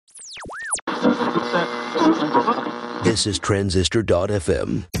This is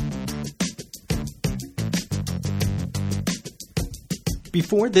Transistor.fm.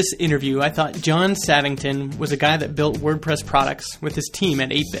 Before this interview, I thought John Saddington was a guy that built WordPress products with his team at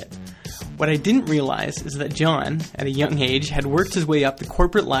 8-Bit. What I didn't realize is that John, at a young age, had worked his way up the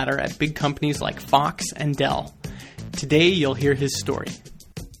corporate ladder at big companies like Fox and Dell. Today, you'll hear his story.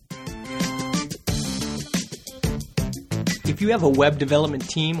 If you have a web development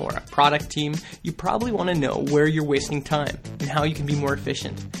team or a product team, you probably want to know where you're wasting time and how you can be more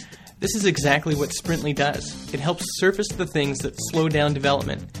efficient. This is exactly what Sprintly does. It helps surface the things that slow down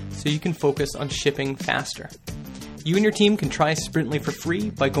development so you can focus on shipping faster. You and your team can try Sprintly for free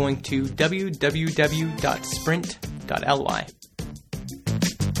by going to www.sprint.ly.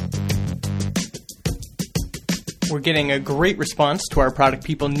 We're getting a great response to our Product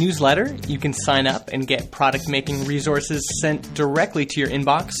People newsletter. You can sign up and get product-making resources sent directly to your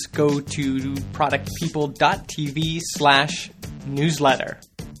inbox. Go to productpeople.tv/newsletter.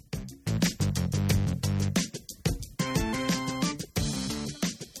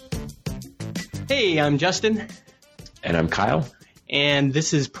 Hey, I'm Justin. And I'm Kyle. And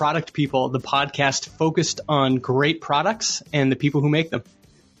this is Product People, the podcast focused on great products and the people who make them.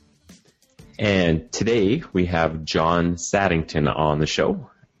 And today we have John Saddington on the show.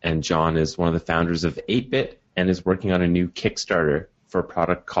 And John is one of the founders of 8-Bit and is working on a new Kickstarter for a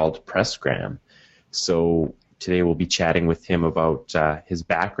product called Pressgram. So today we'll be chatting with him about his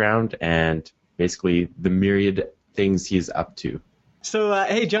background and basically the myriad things he's up to. So,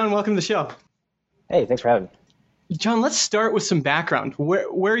 hey, John, welcome to the show. Hey, thanks for having me. John, let's start with some background.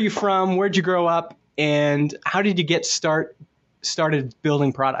 Where are you from? Where'd you grow up? And how did you get started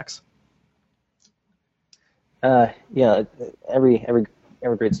building products? Yeah, every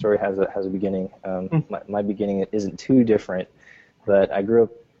great story has a beginning. My beginning isn't too different, but I grew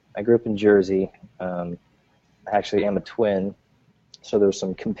up in Jersey. I actually am a twin, so there was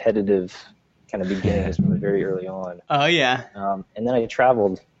some competitive kind of beginnings very early on. Oh yeah. And then I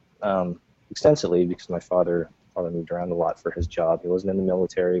traveled extensively because my father moved around a lot for his job. He wasn't in the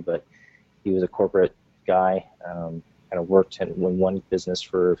military, but he was a corporate guy. Kind of worked in one business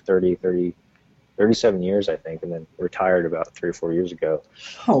for 37 years, I think, and then retired about 3 or 4 years ago.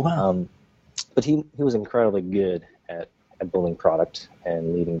 Oh, wow. But he was incredibly good at building product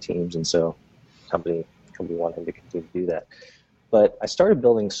and leading teams, and so company wanted him to continue to do that. But I started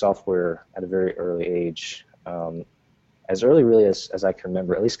building software at a very early age, as early really as I can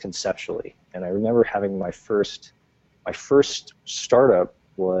remember, at least conceptually. And I remember having my first startup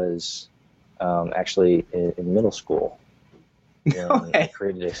was actually in middle school. And I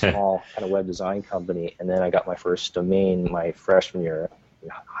created a small kind of web design company, and then I got my first domain my freshman year in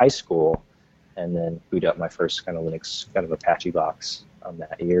high school, and then booted up my first kind of Linux kind of Apache box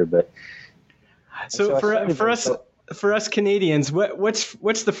that year. But so for us Canadians,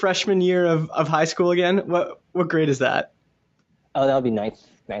 what's the freshman year of high school again? What grade is that? Oh, that would be ninth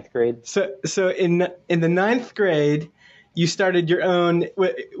grade. So in the ninth grade, you started your own.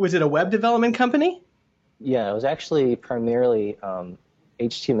 Was it a web development company? Yeah, it was actually primarily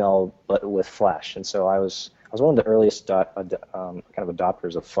HTML, but with Flash, and so I was one of the earliest kind of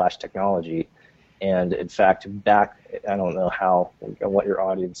adopters of Flash technology. And in fact, I don't know what your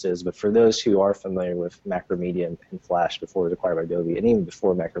audience is, but for those who are familiar with Macromedia and Flash before it was acquired by Adobe, and even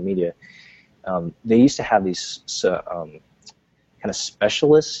before Macromedia, they used to have these kind of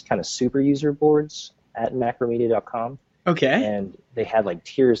specialist, kind of super user boards at Macromedia.com. Okay. And they had like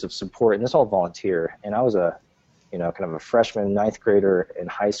tiers of support, and it's all volunteer. And I was kind of a freshman, ninth grader in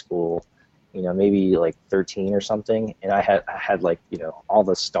high school, maybe like 13 or something. And I had like, all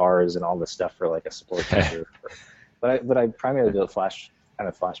the stars and all the stuff for like a support user. But I primarily built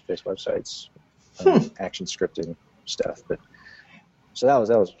Flash-based websites, action scripting stuff. But so that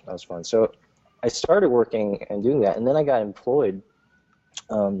was fun. So I started working and doing that, and then I got employed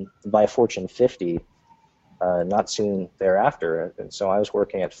by Fortune 50. Not soon thereafter, and so I was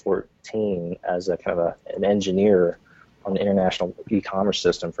working at 14 as a kind of an engineer on the international e-commerce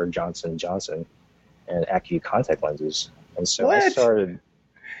system for Johnson & Johnson and Accu contact lenses. And so I started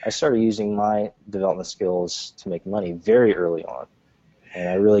using my development skills to make money very early on, and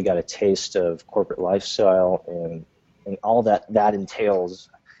I really got a taste of corporate lifestyle and all that entails.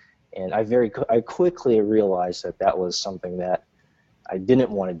 And I quickly realized that was something that I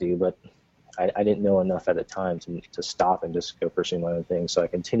didn't want to do, but I didn't know enough at the time to stop and just go pursue my own thing. So I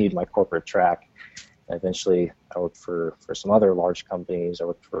continued my corporate track. And eventually, I worked for some other large companies. I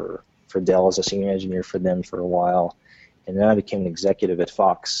worked for Dell as a senior engineer for them for a while, and then I became an executive at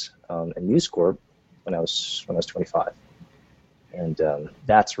Fox and News Corp when I was 25. And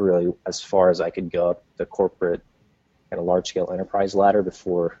that's really as far as I could go up the corporate kind of large-scale enterprise ladder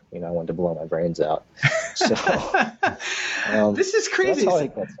before, I wanted to blow my brains out. So this is crazy. So that's how I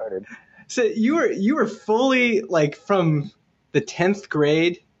got started. So you were fully, like, from the 10th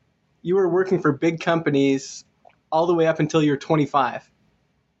grade, you were working for big companies all the way up until you're 25.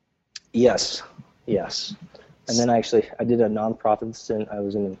 Yes. And then I did a nonprofit stint. I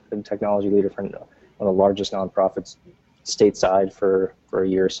was a technology leader for one of the largest nonprofits stateside for a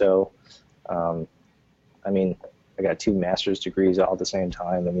year or so. I got 2 master's degrees all at the same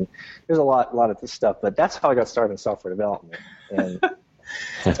time. There's a lot of this stuff, but that's how I got started in software development. And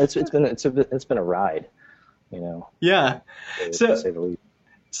it's been a ride, Yeah. to say the least.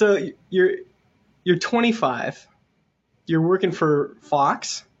 So you're 25. You're working for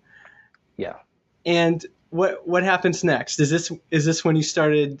Fox. Yeah. And what happens next? Is this when you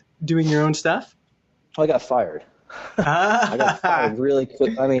started doing your own stuff? I got fired. I got fired really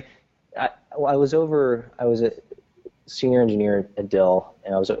quick. I was a senior engineer at Dell,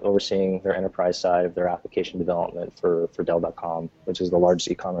 and I was overseeing their enterprise side of their application development for Dell.com, which is the largest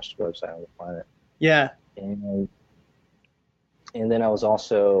e-commerce website on the planet. Yeah. And then I was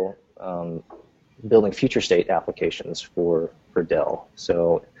also building future state applications for Dell.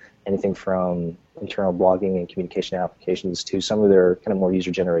 So anything from internal blogging and communication applications to some of their kind of more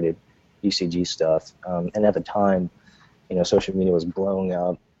user-generated UCG stuff. And at the time, social media was blowing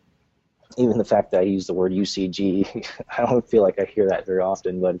up. Even the fact that I use the word UCG, I don't feel like I hear that very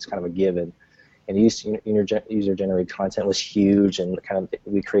often, but it's kind of a given. And user-generated content was huge, and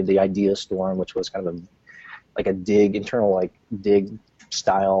we created the Idea Storm, which was kind of like a internal dig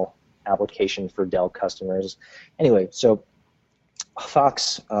style application for Dell customers. Anyway, so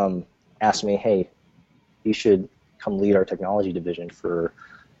Fox asked me, hey, you should come lead our technology division for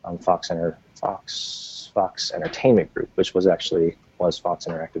Fox Entertainment Group, which was Fox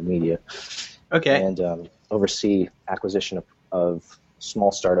Interactive Media. Okay. And oversee acquisition of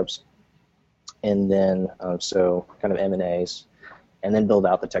small startups, and then so kind of M&As, and then build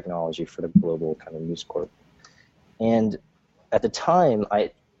out the technology for the global kind of News Corp. And at the time,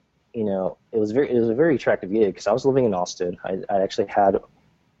 it was a very attractive gig because I was living in Austin. I actually had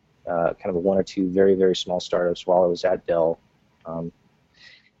kind of 1 or 2 very, very small startups while I was at Dell,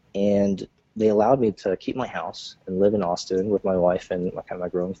 and they allowed me to keep my house and live in Austin with my wife and my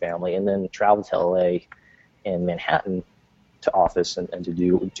growing family, and then travel to LA and Manhattan to office and to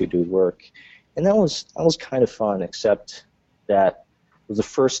do work. And that was kind of fun, except that it was the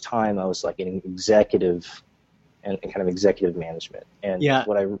first time I was in executive and kind of executive management. And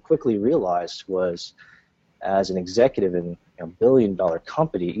what I quickly realized was, as an executive in a $1 billion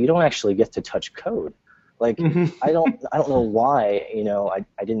company, you don't actually get to touch code. I don't know why,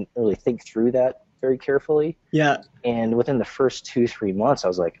 I didn't really think through that very carefully. Yeah. And within the first 2-3 months, I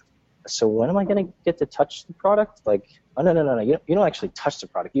was like, so when am I going to get to touch the product? Oh, no. You don't actually touch the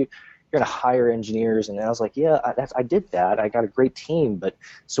product. You're going to hire engineers. And I was like, yeah, I did that. I got a great team. But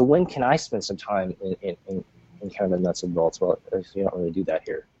so when can I spend some time in kind of the nuts and bolts? Well, you don't really do that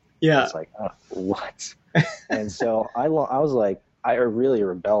here. Yeah. It's like, oh, what? And so I was like, I really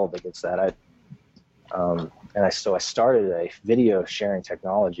rebelled against that. I started a video sharing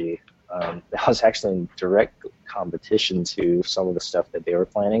technology that was actually in direct competition to some of the stuff that they were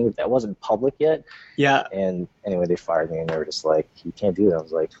planning that wasn't public yet. Yeah. And anyway, they fired me, and they were just like, you can't do that. I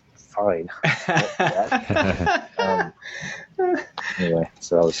was like, fine. Anyway,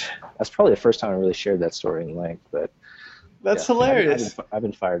 so that's probably the first time I really shared that story in length. But that's hilarious. I've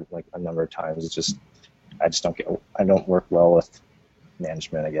been fired a number of times. It's just I don't work well with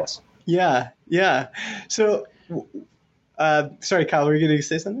management, I guess. Yeah. So, sorry, Kyle, were you going to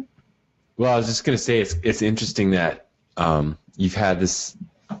say something? Well, I was just going to say it's interesting that you've had this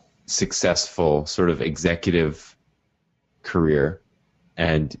successful sort of executive career,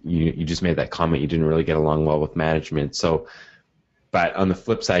 and you just made that comment you didn't really get along well with management. So, but on the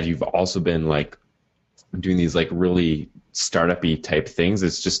flip side, you've also been doing these really startup-y type things.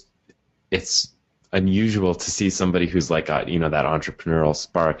 It's unusual to see somebody who's got that entrepreneurial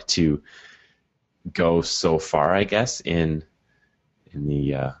spark to go so far, I guess, in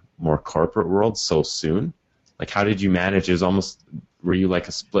the more corporate world so soon. How did you manage? It was almost, were you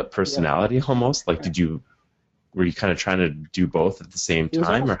a split personality almost? Were you kind of trying to do both at the same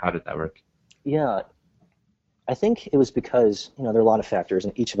time, or how did that work? Yeah, I think it was because there are a lot of factors,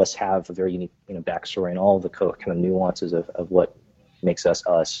 and each of us have a very unique backstory and all the kind of nuances of what makes us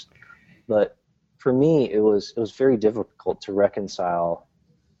us. But for me, it was very difficult to reconcile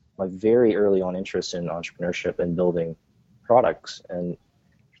my very early on interest in entrepreneurship and building products, and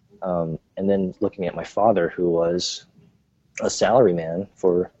then looking at my father, who was a salary man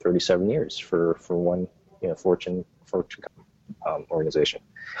for 37 years for one, Fortune organization.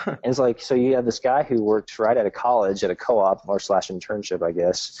 And it's like, so you have this guy who worked right out of college at a co-op or / internship, I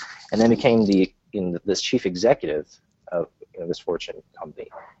guess, and then became this chief executive of this Fortune company.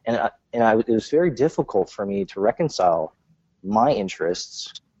 And it was very difficult for me to reconcile my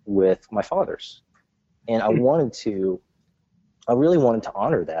interests with my father's. And I really wanted to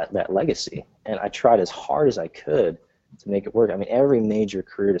honor that legacy. And I tried as hard as I could to make it work. I mean, every single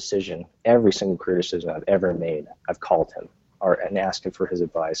career decision I've ever made, I've called him and asked him for his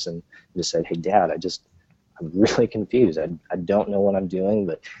advice and just said, hey, Dad, I'm really confused. I don't know what I'm doing,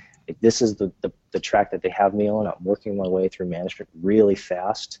 but this is the track that they have me on. I'm working my way through management really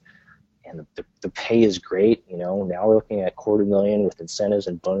fast, and the pay is great. Now we're looking at $250,000 with incentives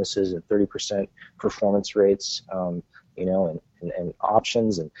and bonuses and 30% performance rates, and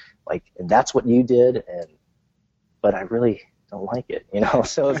options, and that's what you did, but I really don't like it,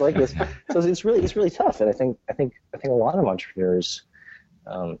 So it's like this. So it's really tough, and I think a lot of entrepreneurs,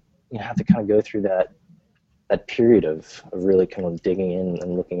 have to kind of go through that period of really kind of digging in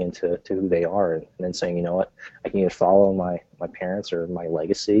and looking into who they are, and then saying, you know what, I can either follow my parents or my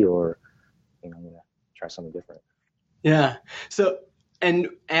legacy, or I'm going to try something different. Yeah. So, and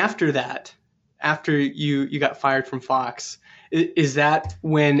after that, after you got fired from Fox, is that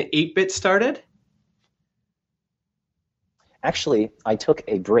when 8-Bit started? Actually, I took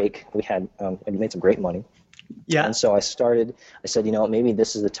a break. We had I made some great money. Yeah. And so I said, maybe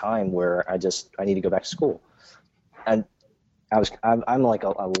this is the time where I need to go back to school. And I'm like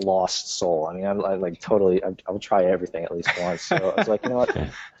a lost soul. I mean, I will try everything at least once. So I was like, you know what?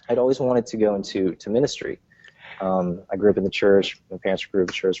 I'd always wanted to go into ministry. I grew up in the church. My parents grew up in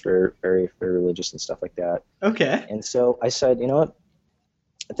the church, very, very, very religious and stuff like that. Okay. And so I said, you know what?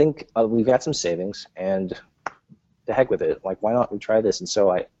 I think we've got some savings, and the heck with it. Like, why not we try this? And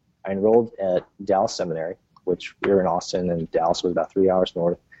so I enrolled at Dallas Seminary, which we were in Austin, and Dallas was about 3 hours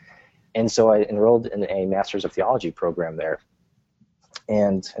north. And so I enrolled in a Master's of Theology program there,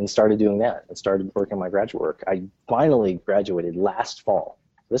 and started doing that, and started working on my graduate work. I finally graduated last fall.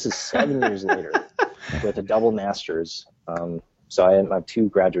 This is 7 years later with a double master's. So I have 2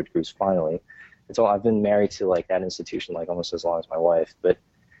 graduate degrees finally. And so I've been married to that institution almost as long as my wife. But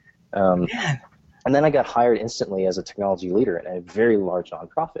and then I got hired instantly as a technology leader in a very large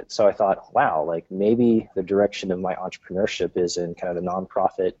nonprofit. So I thought, wow, maybe the direction of my entrepreneurship is in kind of the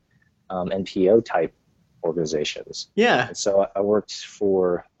nonprofit NPO type organizations. Yeah. And so I worked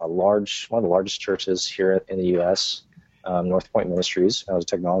for one of the largest churches here in the U.S., North Point Ministries. I was a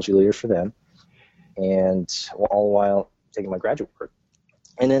technology leader for them, and all the while taking my graduate work.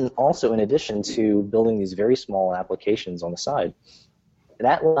 And then also, in addition to building these very small applications on the side,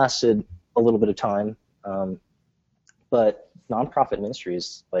 that lasted a little bit of time, but nonprofit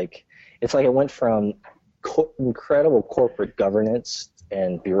ministries, it's like I went from incredible corporate governance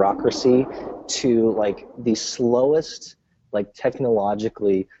and bureaucracy to the slowest,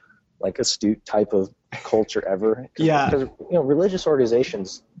 technologically astute type of culture ever. Yeah. Because religious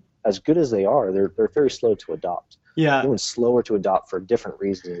organizations, as good as they are, they're very slow to adopt. Yeah. Even slower to adopt for different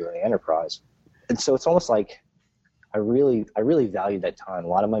reasons than the enterprise. And so it's almost like I really valued that time. A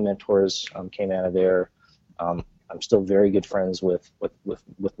lot of my mentors came out of there. I'm still very good friends with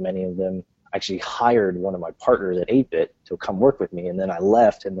many of them. I actually hired one of my partners at 8-Bit to come work with me, and then I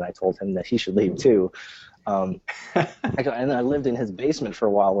left, and then I told him that he should leave too. And I lived in his basement for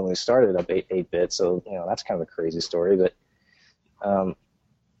a while when we started up 8-Bit, so that's kind of a crazy story. But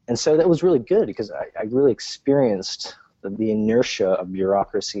and so that was really good because I really experienced the inertia of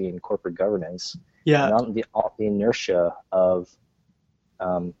bureaucracy and corporate governance. Yeah. And the inertia of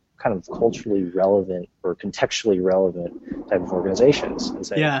kind of culturally relevant or contextually relevant type of organizations. And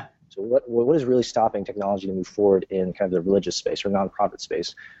say, yeah. So what is really stopping technology to move forward in kind of the religious space or nonprofit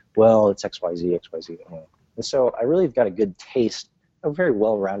space? Well, it's XYZ. And so I really got a good taste, a very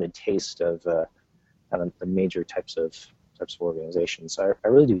well-rounded taste of kind of the major types of organizations. So I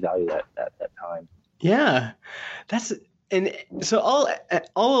really do value that time. Yeah, and so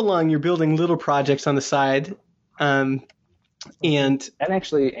all along you're building little projects on the side, and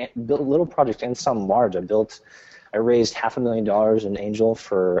actually built little projects and some large. I raised $500,000 in angel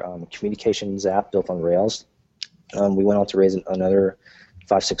for communications app built on Rails. We went on to raise another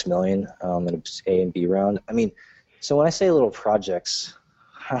 $5-6 million in an A and B round. I mean, so when I say little projects,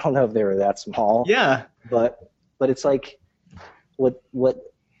 I don't know if they were that small. Yeah. But it's like what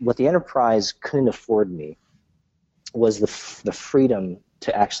the enterprise couldn't afford me was the freedom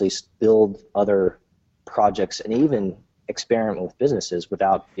to actually build other projects and even experiment with businesses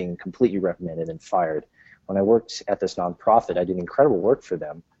without being completely reprimanded and fired when I worked at this nonprofit, I did incredible work for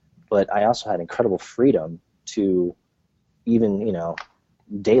them, but I also had incredible freedom to even,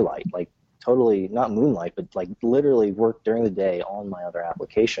 daylight, like totally not moonlight, but like literally work during the day on my other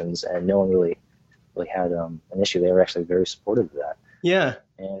applications, and no one really had an issue. They were actually very supportive of that. Yeah.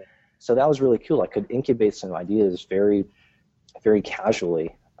 And so that was really cool. I could incubate some ideas very, very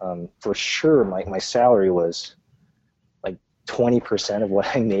casually. For sure, my salary was like 20% of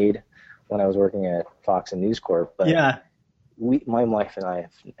what I made when I was working at Fox and News Corp. But yeah, my wife and I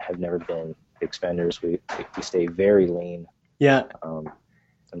have never been big spenders. We stay very lean. Yeah.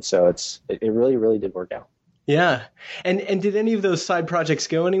 And so it really, really did work out. Yeah. And did any of those side projects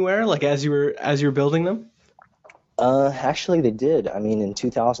go anywhere, like as you were building them? Actually, they did. I mean, in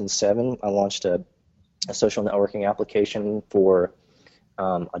 2007, I launched a social networking application for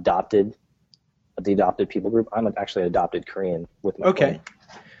the adopted people group. I'm actually an adopted Korean with my Okay. phone.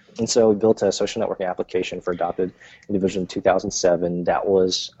 And so we built a social networking application for adopted individuals in 2007. That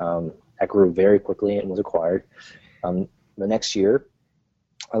grew very quickly and was acquired. The next year,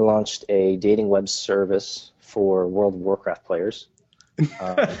 I launched a dating web service for World of Warcraft players.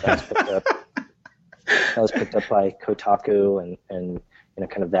 That was picked up by Kotaku and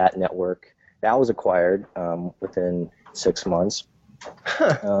kind of that network. That was acquired within 6 months.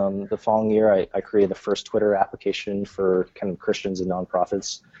 The following year, I created the first Twitter application for kind of Christians and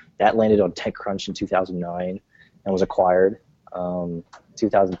nonprofits. That landed on TechCrunch in 2009 and was acquired.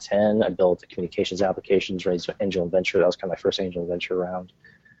 2010, I built a communications applications, raised angel and venture. That was kind of my first angel and venture round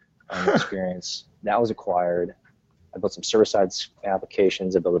experience. That was acquired. I built some server-side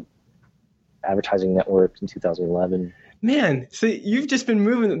applications. I built an advertising network in 2011. Man, so you've just been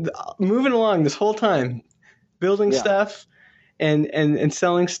moving along this whole time, building stuff and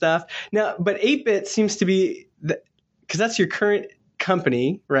selling stuff. Now, but 8-Bit seems to be, because that's your current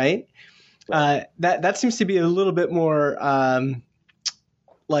company, right? That seems to be a little bit more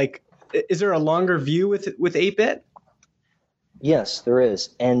is there a longer view with 8-Bit? Yes, there is,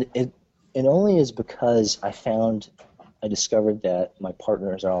 and it only is because I discovered that my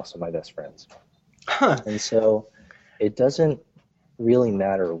partners are also my best friends. Huh. And so it doesn't really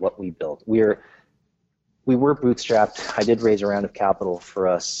matter what we build. We were bootstrapped. I did raise a round of capital for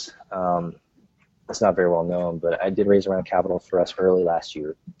us. It's not very well known, but I did raise a round of capital for us early last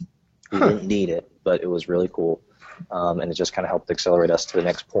year. We didn't need it, but it was really cool, and it just kind of helped accelerate us to the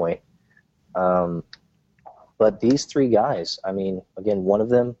next point. But these three guys, I mean, again, one of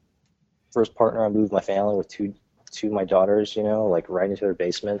them, first partner, I moved my family with two of my daughters, like right into their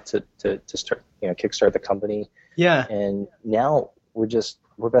basement to start, kickstart the company. Yeah. And now we're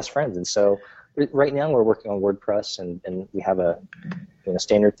best friends. And so right now we're working on WordPress, and we have a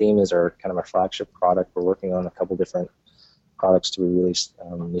standard theme is our flagship product. We're working on a couple different products to be released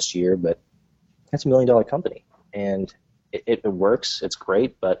this year, but that's $1 million company, and it works. It's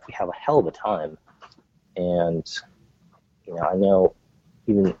great, but we have a hell of a time. And I know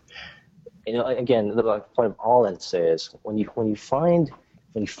even again, the point of all that to say is when you find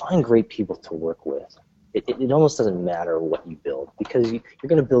great people to work with, it almost doesn't matter what you build, because you're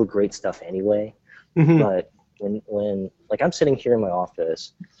going to build great stuff anyway. Mm-hmm. But when like I'm sitting here in my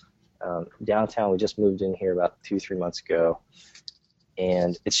office downtown, we just moved in here about 2-3 months ago,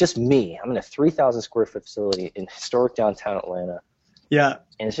 and it's just me. I'm in a 3,000 square foot facility in historic downtown Atlanta. Yeah.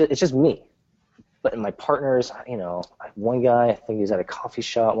 And it's just me. But my partners, one guy, I think he's at a coffee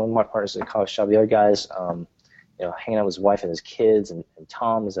shop. One of my partners is at a coffee shop. The other guy's, hanging out with his wife and his kids. And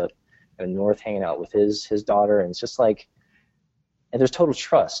Tom is up in the north hanging out with his daughter. And it's just like, and there's total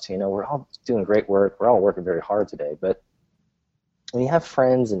trust. We're all doing great work. We're all working very hard today. But when you have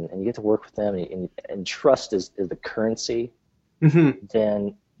friends and you get to work with them, and trust is the currency, mm-hmm.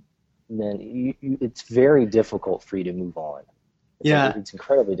 then it's very difficult for you to move on. It's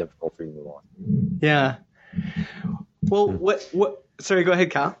incredibly difficult for you to move on. Yeah. Well, what? Sorry, go ahead,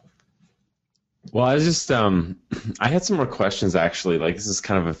 Kyle. Well, I was just I had some more questions actually. Like, this is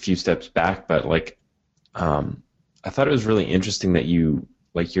kind of a few steps back, but I thought it was really interesting that you,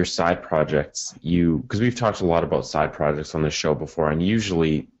 like, your side projects, because we've talked a lot about side projects on the show before, and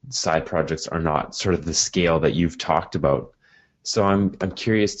usually side projects are not sort of the scale that you've talked about. So I'm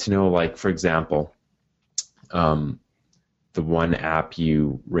curious to know, like, for example, the one app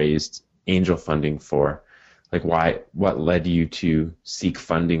you raised angel funding for, like, what led you to seek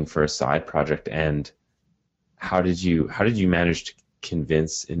funding for a side project, and how did you manage to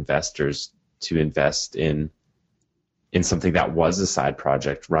convince investors to invest in something that was a side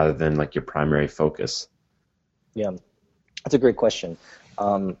project rather than like your primary focus? Yeah, that's a great question,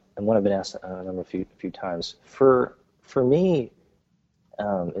 and one I've been asked a few times. For me,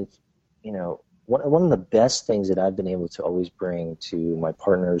 it's one of the best things that I've been able to always bring to my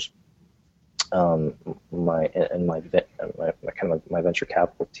partners, my venture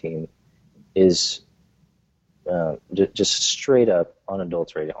capital team, is just straight up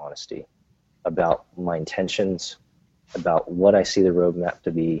unadulterated honesty about my intentions, about what I see the roadmap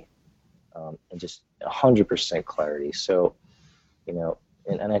to be, and just 100% clarity. So,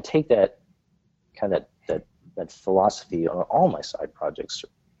 and I take that kind of that philosophy on all my side projects.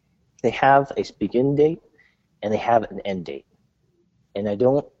 They have a begin date and they have an end date, and I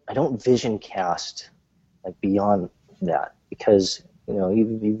don't vision cast like beyond that, because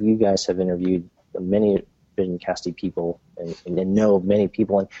you guys have interviewed many vision casting people and know many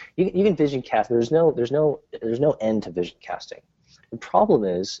people, and you can vision cast. There's no end to vision casting. The problem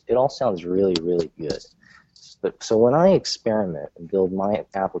is it all sounds really, really good. So when I experiment and build my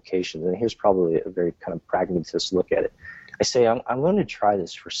applications, and here's probably a very kind of pragmatist look at it, I say I'm going to try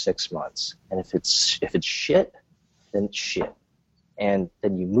this for 6 months, and if it's shit, then it's shit, and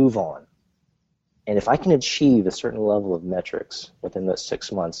then you move on. And if I can achieve a certain level of metrics within those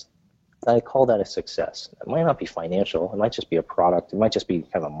 6 months, I call that a success. It might not be financial. It might just be a product. It might just be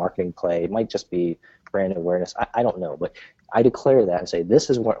kind of a marketing play. It might just be brand awareness. I don't know, but I declare that and say this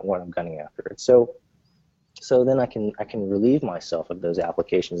is what I'm gunning after. So then I can relieve myself of those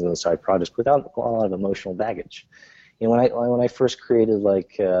applications and those side projects without a lot of emotional baggage. When I first created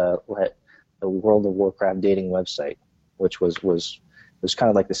the World of Warcraft dating website, which was kind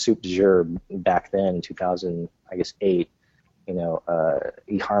of like the soup du jour back then in 2008.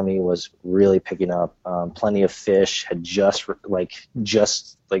 eHarmony was really picking up. Plenty of Fish had just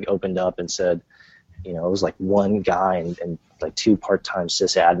opened up and said, it was like one guy and like 2 part-time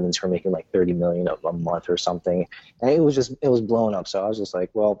sysadmins who were making like $30 million a month or something, and it was blowing up. So I was just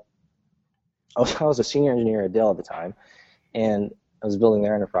like, well, I was a senior engineer at Dell at the time, and I was building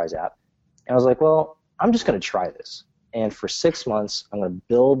their enterprise app, and I was like, well, I'm just going to try this, and for 6 months I'm going to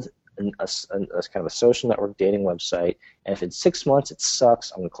build a kind of a social network dating website, and if in 6 months it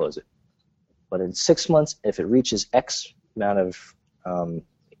sucks, I'm going to close it. But in 6 months, if it reaches X amount of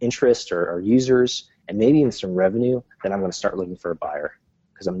interest or users, and maybe even some revenue, then I'm going to start looking for a buyer,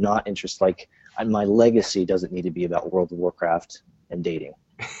 because I'm not interested. My legacy doesn't need to be about World of Warcraft and dating.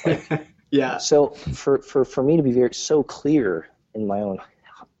 Yeah. So for me to be so clear in my own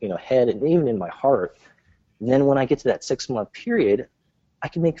head and even in my heart, then when I get to that 6 month period, I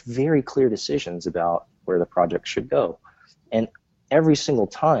can make very clear decisions about where the project should go. And every single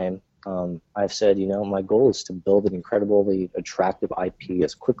time, I've said, my goal is to build an incredibly attractive IP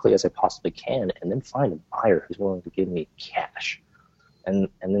as quickly as I possibly can, and then find a buyer who's willing to give me cash, and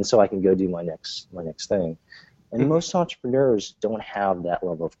then so I can go do my next thing. And most entrepreneurs don't have that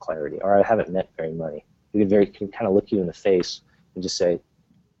level of clarity, or I haven't met very many. Who can kind of look you in the face and just say,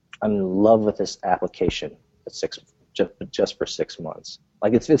 I'm in love with this application at just for 6 months.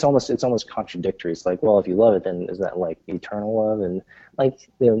 Like it's almost contradictory. It's like, well, if you love it, then is that like eternal love? And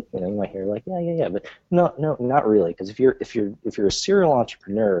you might hear like, yeah, but no, not really. Because if you're a serial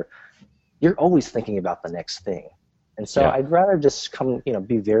entrepreneur, you're always thinking about the next thing. And so I'd rather just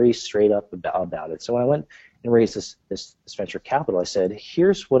be very straight up about it. So when I went and raised this venture capital, I said,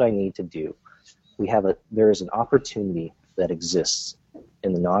 here's what I need to do. There is an opportunity that exists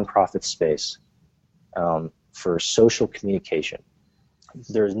in the nonprofit space for social communication.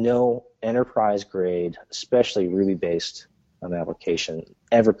 There's no enterprise-grade, especially Ruby-based application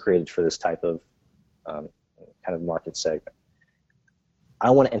ever created for this type of kind of market segment. I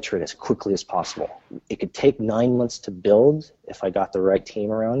want to enter it as quickly as possible. It could take 9 months to build if I got the right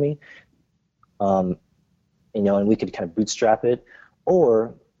team around me, and we could kind of bootstrap it,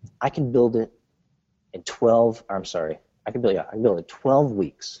 or I can build it in 12. I can build it in 12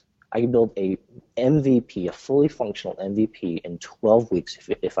 weeks. I can build a MVP, a fully functional MVP, in 12 weeks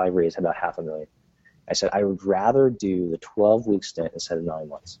if I raise about $500,000. I said I would rather do the 12-week stint instead of 9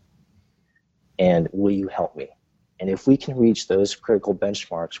 months. And will you help me? And if we can reach those critical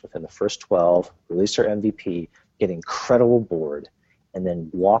benchmarks within the first 12, release our MVP, get an incredible board, and then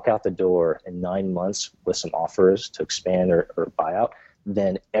walk out the door in 9 months with some offers to expand or buy out,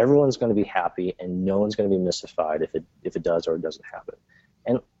 then everyone's going to be happy and no one's going to be mystified if it does or it doesn't happen.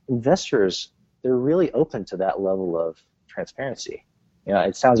 And investors, they're really open to that level of transparency.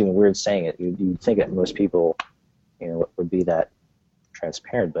 It sounds even weird saying it. You'd think that most people, would be that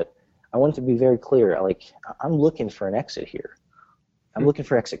transparent. But I want to be very clear. I'm looking for an exit here. I'm looking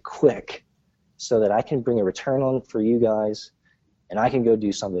for exit quick, so that I can bring a return on for you guys, and I can go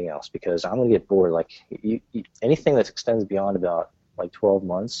do something else, because I'm gonna get bored. Anything that extends beyond about 12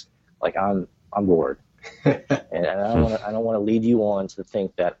 months, I'm bored. And I don't want to lead you on to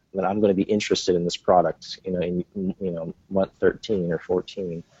think that I'm going to be interested in this product, in month 13 or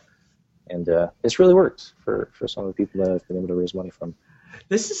 14. And it's really worked for some of the people that I've been able to raise money from.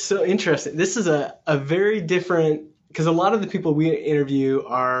 This is so interesting. This is a very different, because a lot of the people we interview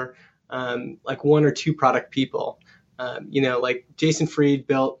are like one or two product people. Like Jason Fried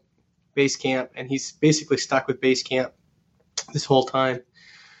built Basecamp, and he's basically stuck with Basecamp this whole time.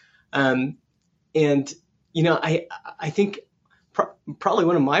 I think probably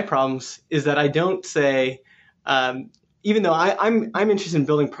one of my problems is that I don't say, even though I'm interested in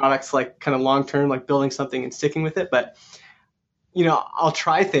building products like kind of long term, like building something and sticking with it, but I'll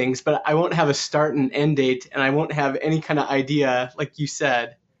try things, but I won't have a start and end date, and I won't have any kind of idea, like you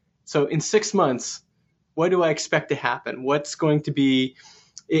said. So in 6 months, what do I expect to happen? What's going to be,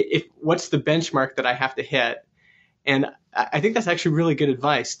 what's the benchmark that I have to hit? And I think that's actually really good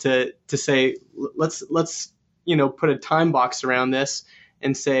advice to say, let's put a time box around this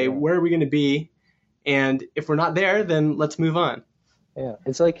and say, where are we going to be? And if we're not there, then let's move on. Yeah,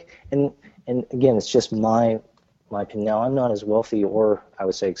 it's like, and again, it's just my opinion. Now, I'm not as wealthy or I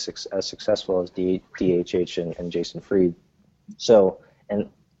would say as successful as DHH and Jason Fried. So, and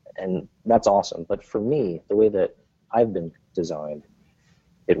that's awesome. But for me, the way that I've been designed,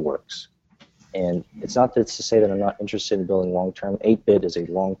 it works. And it's not to say that I'm not interested in building long-term. 8-Bit is a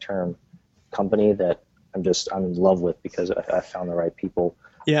long-term company that I'm in love with because I found the right people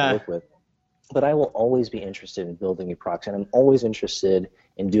to work with. But I will always be interested in building new products, and I'm always interested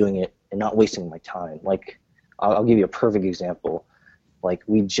in doing it and not wasting my time. Like, I'll give you a perfect example. Like,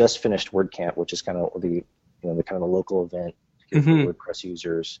 we just finished WordCamp, which is kind of the kind of the local event for WordPress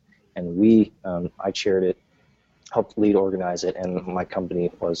users, and I chaired it, helped lead organize it, and my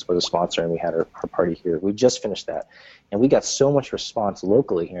company was a sponsor, and we had our party here. We just finished that, and we got so much response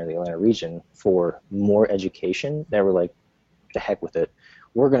locally here in the Atlanta region for more education that we're like, the heck with it.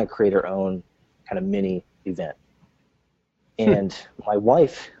 We're going to create our own kind of mini event. And my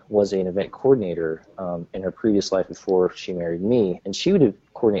wife was an event coordinator in her previous life before she married me, and she would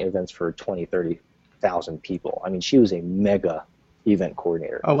coordinate events for 20, 30,000 people. I mean, she was a mega event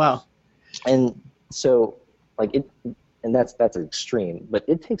coordinator. Oh, wow. And so, and that's an extreme, but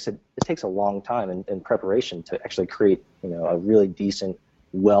it takes a long time in preparation to actually create, a really decent,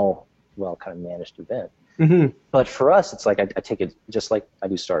 well kind of managed event. Mm-hmm. But for us, it's like I take it just like I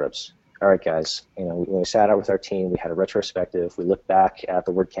do startups. All right, guys, when we sat out with our team, we had a retrospective. We looked back at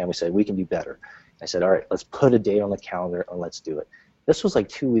the WordCamp. We said, we can do better. I said, all right, let's put a date on the calendar and let's do it. This was like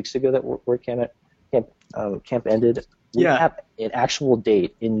 2 weeks ago that WordCamp camp ended. We have an actual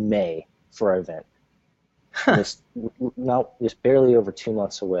date in May for our event. It's barely over 2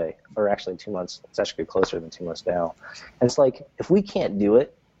 months away, or actually 2 months. It's actually closer than 2 months now. And it's like, if we can't do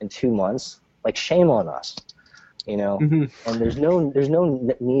it in 2 months, like, shame on us. And there's no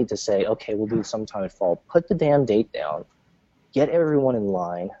need to say, okay, we'll do it sometime in fall. Put the damn date down, get everyone in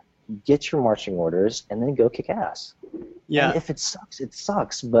line, get your marching orders, and then go kick ass. Yeah. And if it sucks, it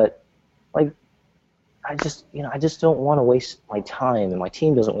sucks. But like, I just don't want to waste my time, and my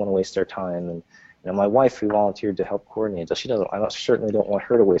team doesn't want to waste their time. And my wife, who volunteered to help coordinate, I certainly don't want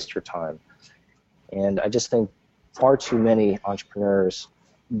her to waste her time. And I just think far too many entrepreneurs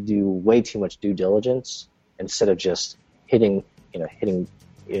do way too much due diligence instead of just hitting,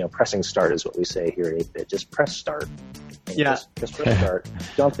 pressing start is what we say here at 8-Bit. Just press start. Just press start.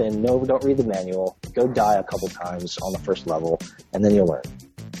 Jump in. No, don't read the manual. Go die a couple times on the first level, and then you'll learn.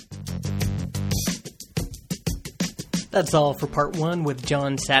 That's all for part 1 with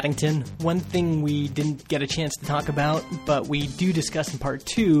John Saddington. One thing we didn't get a chance to talk about, but we do discuss in part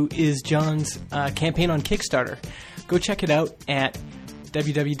 2, is John's campaign on Kickstarter. Go check it out at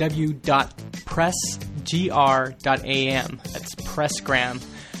www.pressgr.am. That's Pressgram.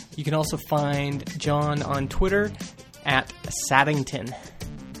 You can also find John on Twitter at Saddington.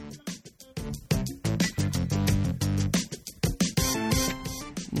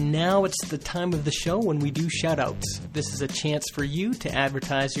 Now it's the time of the show when we do shout-outs. This is a chance for you to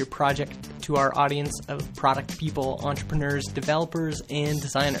advertise your project to our audience of product people, entrepreneurs, developers, and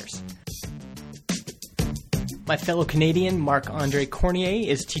designers. My fellow Canadian, Marc-Andre Cornier,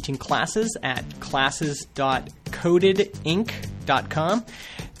 is teaching classes at classes.codedinc.com.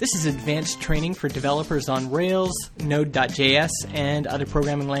 This is advanced training for developers on Rails, Node.js, and other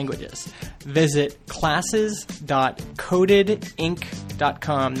programming languages. Visit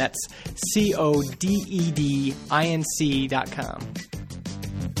classes.codedinc.com. That's codedinc.com.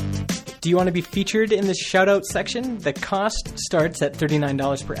 Do you want to be featured in the shout-out section? The cost starts at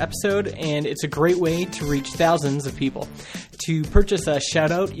 $39 per episode, and it's a great way to reach thousands of people. To purchase a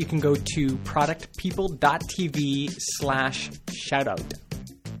shout-out, you can go to productpeople.tv/shoutout.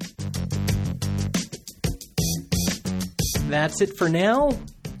 That's it for now.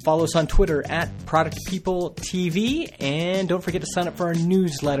 Follow us on Twitter at ProductPeopleTV, and don't forget to sign up for our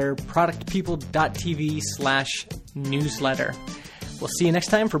newsletter, productpeople.tv/newsletter. We'll see you next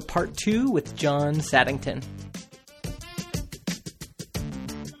time for part 2 with John Saddington.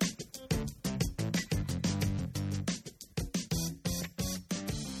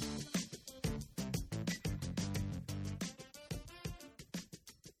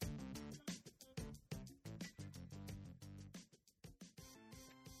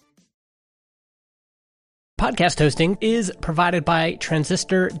 Podcast hosting is provided by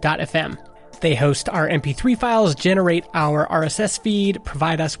Transistor.fm. They host our MP3 files, generate our RSS feed,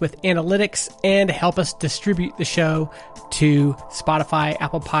 provide us with analytics, and help us distribute the show to Spotify,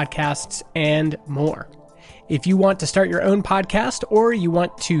 Apple Podcasts, and more. If you want to start your own podcast or you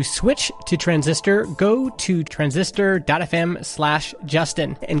want to switch to Transistor, go to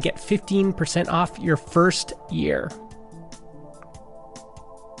transistor.fm/Justin and get 15% off your first year.